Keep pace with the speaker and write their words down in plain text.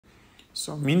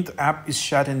So Mint app is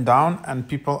shutting down and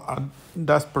people are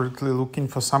desperately looking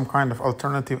for some kind of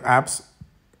alternative apps.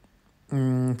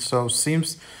 So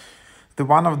seems the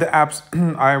one of the apps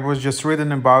I was just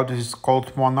reading about is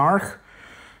called Monarch.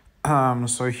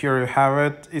 So here you have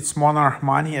it. It's Monarch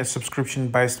Money, a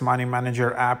subscription-based money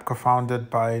manager app co-founded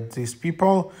by these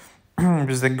people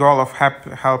with the goal of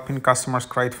helping customers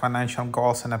create financial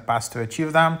goals and a path to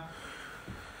achieve them.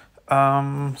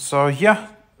 So yeah,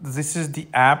 this is the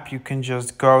app. You can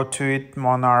just go to it,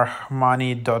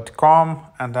 monarchmoney.com,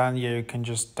 and then yeah, you can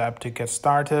just tap to get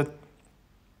started.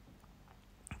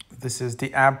 This is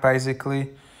the app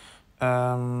basically.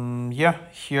 Yeah,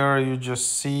 here you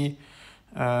just see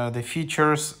the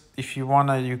features. If you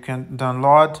wanna, you can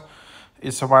download.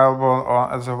 It's available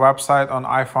as a website on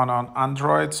iPhone, on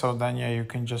Android. So then yeah, you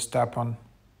can just tap on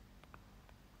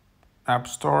App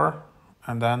Store,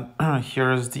 and then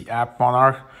here is the app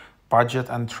Monarch budget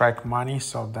and track money.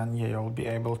 So then yeah, you'll be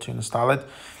able to install it.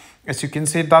 As you can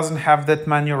see, it doesn't have that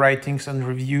many ratings and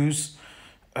reviews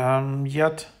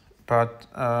yet, but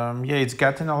yeah, it's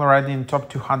getting already in top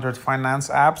 200 finance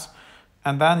apps.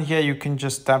 And then here you can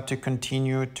just tap to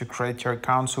continue to create your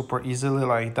account super easily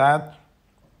like that.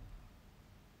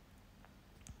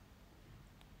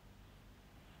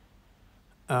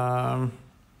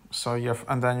 So yeah,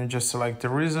 and then you just select the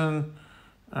reason.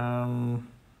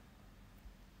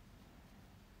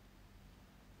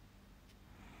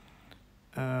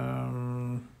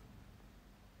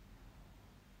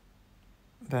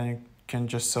 Then you can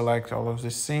just select all of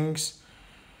these things.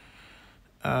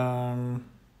 And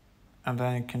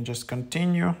then you can just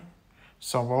continue.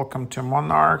 So welcome to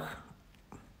Monarch.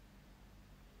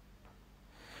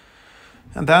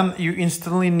 And then you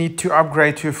instantly need to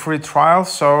upgrade to a free trial.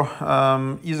 So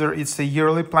either it's a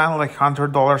yearly plan, like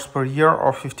 $100 per year,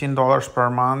 or $15 per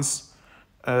month.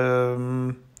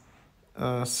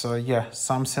 So yeah,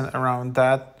 something around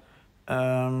that.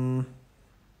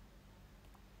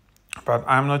 But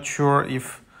I'm not sure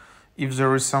if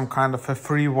there is some kind of a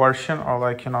free version or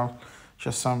like, you know,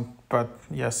 just some, but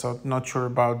yeah, so not sure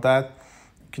about that.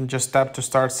 You can just tap to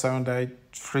start 7-day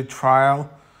free trial.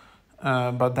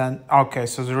 But then, okay,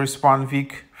 so there is 1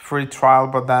 week free trial,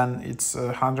 but then it's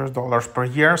 $100 per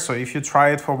year. So if you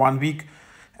try it for 1 week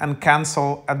and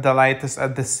cancel at the latest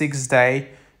at the 6th day,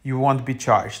 you won't be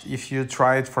charged. If you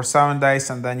try it for 7 days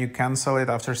and then you cancel it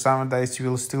after 7 days, you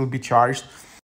will still be charged.